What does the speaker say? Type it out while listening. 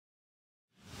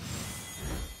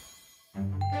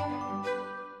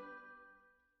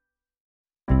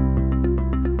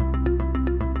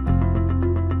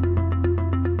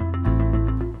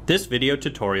This video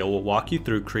tutorial will walk you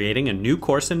through creating a new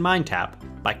course in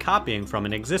MindTap by copying from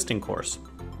an existing course,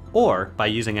 or by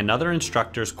using another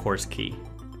instructor's course key.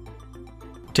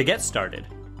 To get started,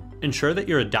 ensure that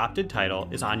your adopted title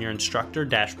is on your instructor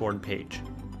dashboard page.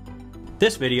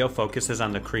 This video focuses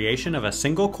on the creation of a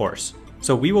single course,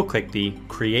 so we will click the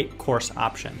Create Course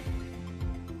option.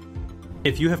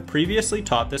 If you have previously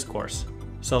taught this course,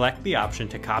 select the option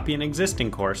to copy an existing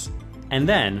course, and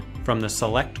then, from the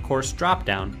Select Course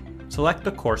dropdown, select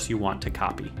the course you want to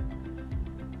copy.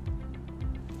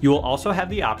 You will also have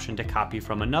the option to copy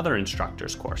from another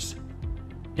instructor's course.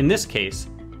 In this case,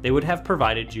 they would have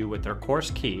provided you with their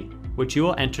course key, which you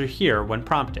will enter here when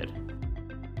prompted.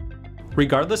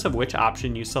 Regardless of which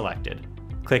option you selected,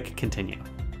 click Continue.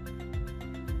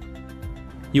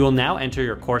 You will now enter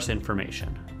your course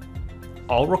information.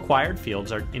 All required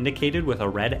fields are indicated with a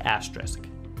red asterisk.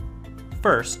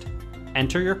 First,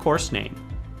 enter your course name.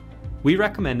 We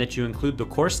recommend that you include the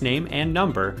course name and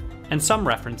number, and some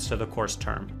reference to the course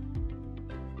term.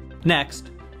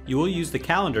 Next, you will use the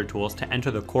calendar tools to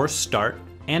enter the course start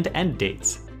and end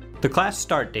dates. The class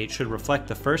start date should reflect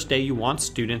the first day you want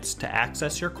students to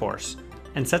access your course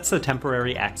and sets the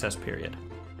temporary access period.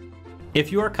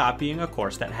 If you are copying a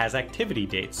course that has activity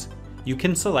dates, you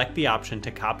can select the option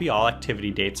to copy all activity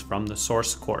dates from the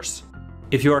source course.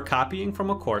 If you are copying from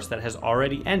a course that has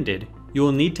already ended, you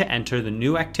will need to enter the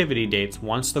new activity dates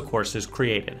once the course is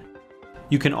created.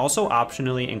 You can also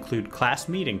optionally include class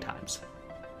meeting times.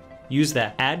 Use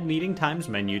the Add Meeting Times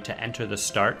menu to enter the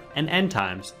start and end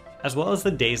times, as well as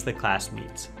the days the class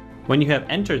meets. When you have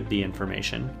entered the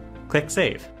information, click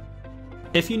Save.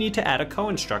 If you need to add a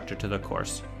co-instructor to the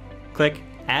course, click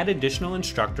Add Additional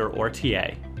Instructor or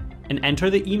TA, and enter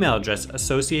the email address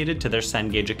associated to their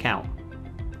Cengage account.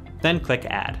 Then click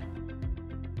Add.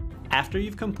 After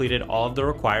you've completed all of the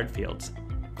required fields,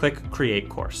 click Create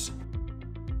Course.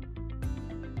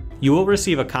 You will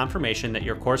receive a confirmation that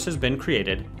your course has been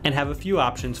created and have a few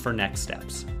options for next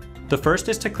steps. The first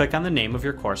is to click on the name of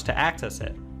your course to access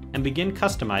it and begin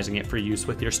customizing it for use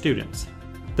with your students.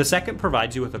 The second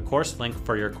provides you with a course link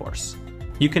for your course.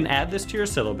 You can add this to your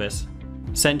syllabus,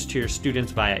 send to your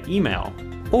students via email,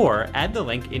 or add the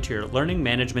link into your learning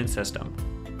management system.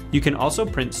 You can also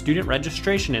print student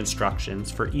registration instructions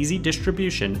for easy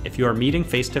distribution if you are meeting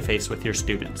face-to-face with your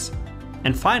students.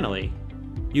 And finally,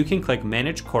 you can click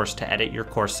Manage Course to edit your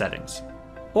course settings,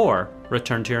 or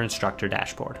return to your instructor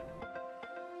dashboard.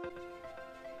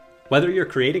 Whether you're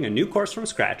creating a new course from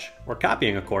scratch or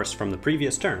copying a course from the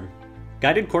previous term,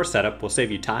 Guided Course Setup will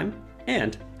save you time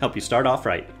and help you start off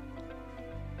right.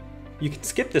 You can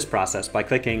skip this process by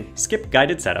clicking Skip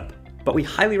Guided Setup, but we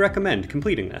highly recommend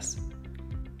completing this.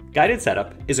 Guided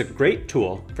Setup is a great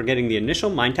tool for getting the initial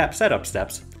MindTap setup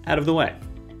steps out of the way.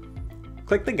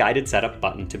 Click the Guided Setup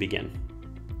button to begin.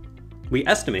 We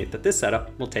estimate that this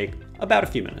setup will take about a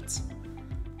few minutes.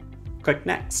 Click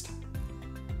Next.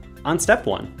 On step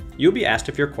 1, you'll be asked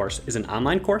if your course is an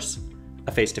online course,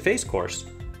 a face-to-face course,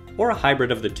 or a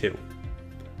hybrid of the two.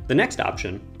 The next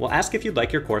option will ask if you'd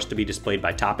like your course to be displayed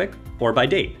by topic or by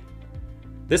date.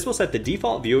 This will set the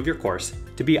default view of your course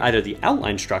to be either the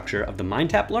outline structure of the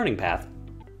MindTap learning path,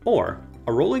 or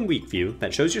a rolling week view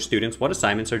that shows your students what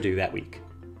assignments are due that week.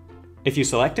 If you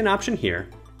select an option here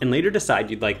and later decide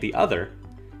you'd like the other,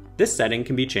 this setting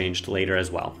can be changed later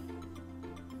as well.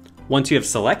 Once you have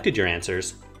selected your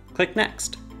answers, click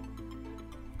Next.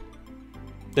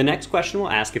 The next question will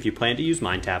ask if you plan to use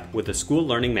MindTap with a school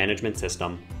learning management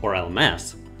system, or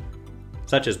LMS,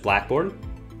 such as Blackboard,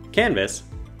 Canvas,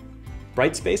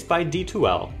 Brightspace by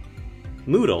D2L,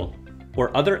 Moodle,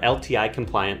 or other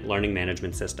LTI-compliant learning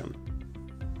management system.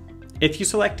 If you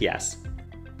select Yes,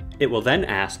 it will then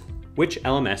ask which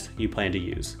LMS you plan to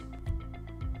use.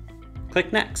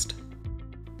 Click Next.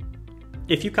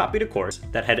 If you copied a course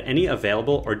that had any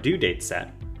available or due dates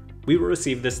set, we will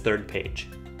receive this third page.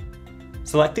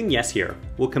 Selecting Yes here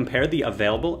will compare the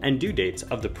available and due dates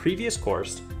of the previous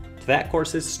course to that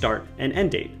course's start and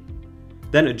end date.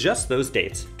 Then adjust those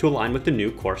dates to align with the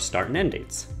new course start and end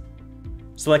dates.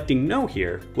 Selecting No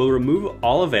here will remove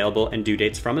all available and due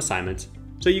dates from assignments,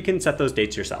 so you can set those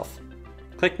dates yourself.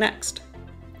 Click Next.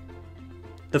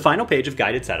 The final page of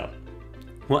Guided Setup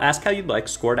will ask how you'd like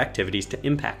scored activities to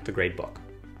impact the gradebook.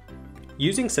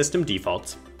 Using system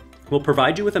defaults will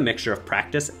provide you with a mixture of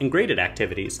practice and graded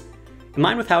activities in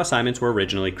line with how assignments were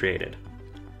originally created.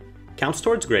 Counts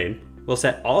Towards Grade will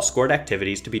set all scored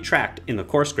activities to be tracked in the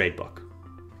course gradebook.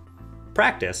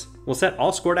 Practice will set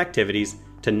all scored activities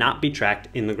to not be tracked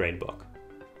in the gradebook.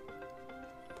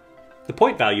 The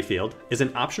point value field is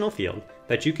an optional field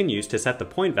that you can use to set the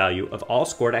point value of all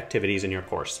scored activities in your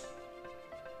course.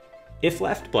 If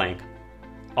left blank,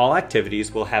 all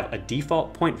activities will have a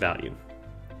default point value.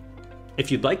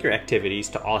 If you'd like your activities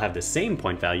to all have the same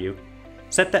point value,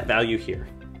 set that value here.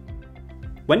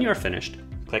 When you are finished,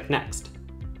 click Next.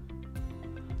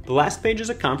 The last page is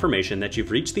a confirmation that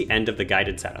you've reached the end of the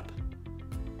guided setup.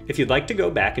 If you'd like to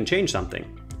go back and change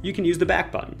something, you can use the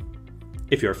back button.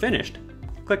 If you're finished,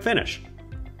 click Finish.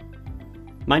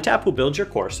 MindTap will build your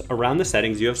course around the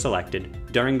settings you have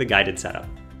selected during the guided setup.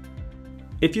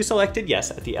 If you selected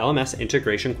Yes at the LMS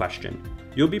integration question,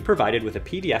 you'll be provided with a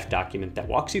PDF document that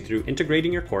walks you through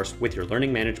integrating your course with your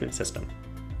learning management system.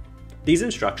 These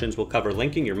instructions will cover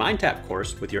linking your MindTap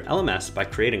course with your LMS by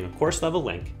creating a course-level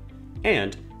link,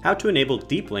 and how to enable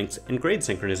deep links and grade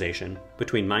synchronization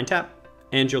between MindTap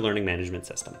and your learning management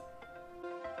system.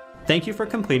 Thank you for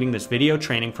completing this video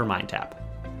training for MindTap.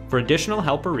 For additional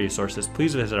help or resources,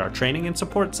 please visit our training and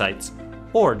support sites,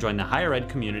 or join the higher ed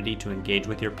community to engage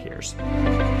with your peers.